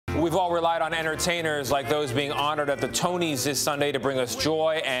We've all relied on entertainers like those being honored at the Tonys this Sunday to bring us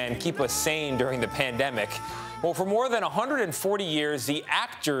joy and keep us sane during the pandemic. Well, for more than 140 years, the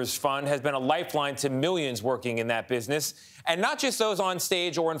Actors Fund has been a lifeline to millions working in that business, and not just those on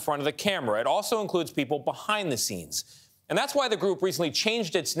stage or in front of the camera. It also includes people behind the scenes. And that's why the group recently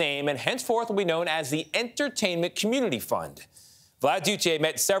changed its name and henceforth will be known as the Entertainment Community Fund. Vladimir Duthiers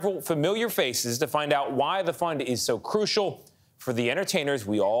met several familiar faces to find out why the fund is so crucial for the entertainers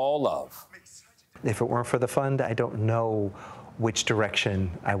we all love. If it weren't for the fund, I don't know which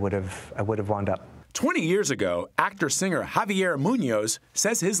direction I would have wound up. 20 years ago, actor-singer Javier Munoz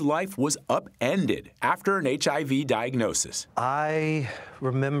says his life was upended after an HIV diagnosis. I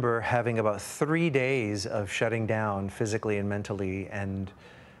remember having about 3 days of shutting down physically and mentally and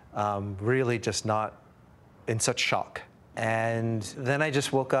really just not in such shock. And then I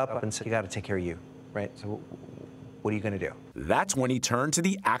just woke up and said, you got to take care of you, right? So what are you going to do? That's when he turned to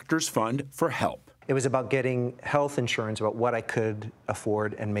the Actors Fund for help. It was about getting health insurance, about what I could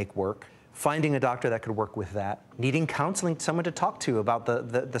afford and make work. Finding a doctor that could work with that, needing counseling, someone to talk to about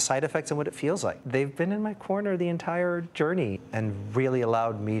the side effects and what it feels like. They've been in my corner the entire journey and really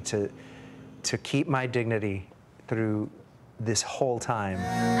allowed me to keep my dignity through this whole time.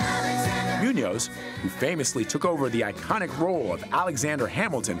 Munoz, who famously took over the iconic role of Alexander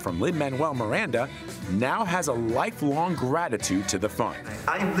Hamilton from Lin-Manuel Miranda, now has a lifelong gratitude to the fund.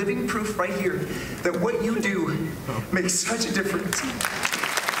 I am living proof right here that what you do makes such a difference.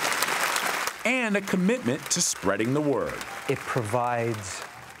 And a commitment to spreading the word. It provides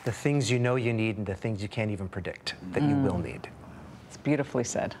the things you know you need and the things you can't even predict that you will need. It's beautifully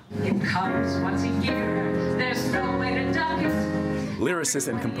said. It comes once a year, there's no way to duck it. Lyricist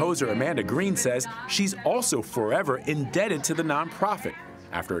and composer Amanda Green says she's also forever indebted to the nonprofit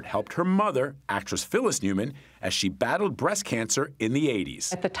after it helped her mother, actress Phyllis Newman, as she battled breast cancer in the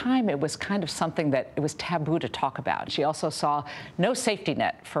 80s. At the time, it was kind of something that it was taboo to talk about. She also saw no safety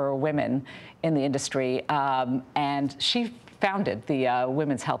net for women in the industry, and she founded the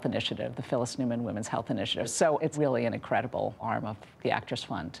Women's Health Initiative, the Phyllis Newman Women's Health Initiative. So it's really an incredible arm of the Actors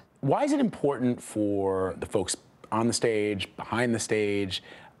Fund. Why is it important for the folks on the stage, behind the stage,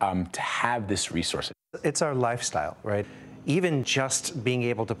 to have this resource? It's our lifestyle, right? Even just being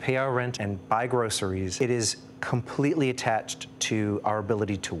able to pay our rent and buy groceries, it is completely attached to our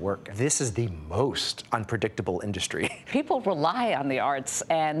ability to work. This is the most unpredictable industry. People rely on the arts,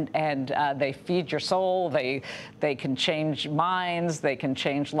 and they feed your soul. They can change minds, they can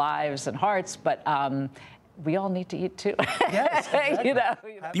change lives and hearts, but we all need to eat too. Yes, exactly. you know.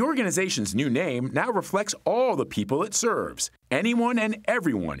 The organization's new name now reflects all the people it serves. Anyone and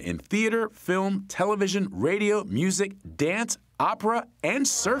everyone in theater, film, television, radio, music, dance, opera, and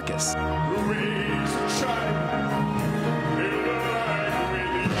circus.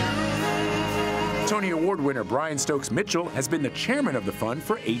 Tony Award winner Brian Stokes Mitchell has been the chairman of the fund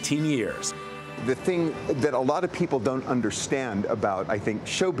for 18 years. The thing that a lot of people don't understand about, I think,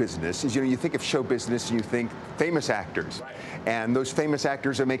 show business is, you think of show business and you think famous actors. And those famous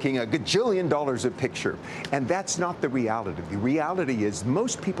actors are making a gajillion dollars a picture. And that's not the reality. The reality is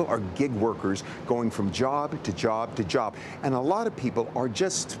most people are gig workers going from job to job to job. And a lot of people are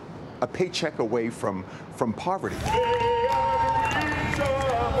just a paycheck away from poverty.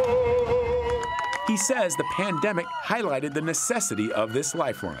 He says the pandemic highlighted the necessity of this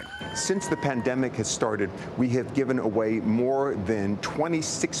lifeline. Since the pandemic has started, we have given away more than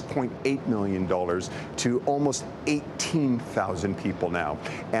 $26.8 million to almost 18,000 people now.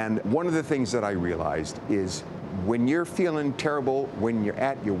 And one of the things that I realized is when you're feeling terrible, when you're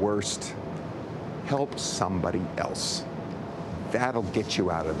at your worst, help somebody else. That'll get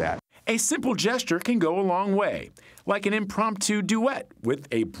you out of that. A simple gesture can go a long way, like an impromptu duet with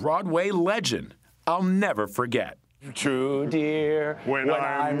a Broadway legend I'll never forget. True, dear, when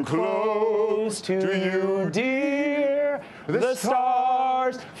I'm close to you, dear, the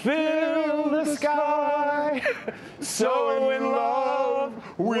stars fill the sky. So in love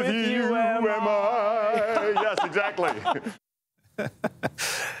with you am I. Yes, exactly.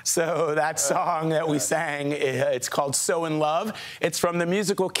 So that song that we sang, it's called So in Love. It's from the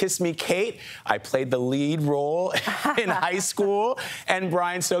musical Kiss Me, Kate. I played the lead role in high school. And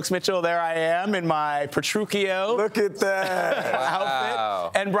Brian Stokes Mitchell, there I am in my Petruchio. Look at that.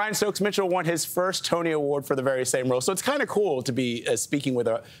 Outfit. And Brian Stokes Mitchell won his first Tony Award for the very same role. So it's kind of cool to be speaking with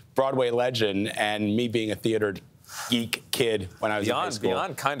a Broadway legend and me being a theater geek kid when I was in high school.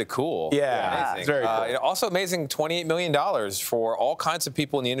 Beyond kind of cool. Yeah, it's very cool. Also amazing, $28 million for all kinds of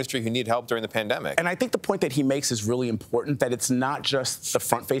people in the industry who need help during the pandemic. And I think the point that he makes is really important, that it's not just the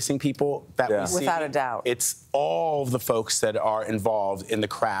front-facing people that we see. Without a doubt. It's all the folks that are involved in the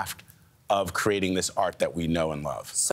craft of creating this art that we know and love.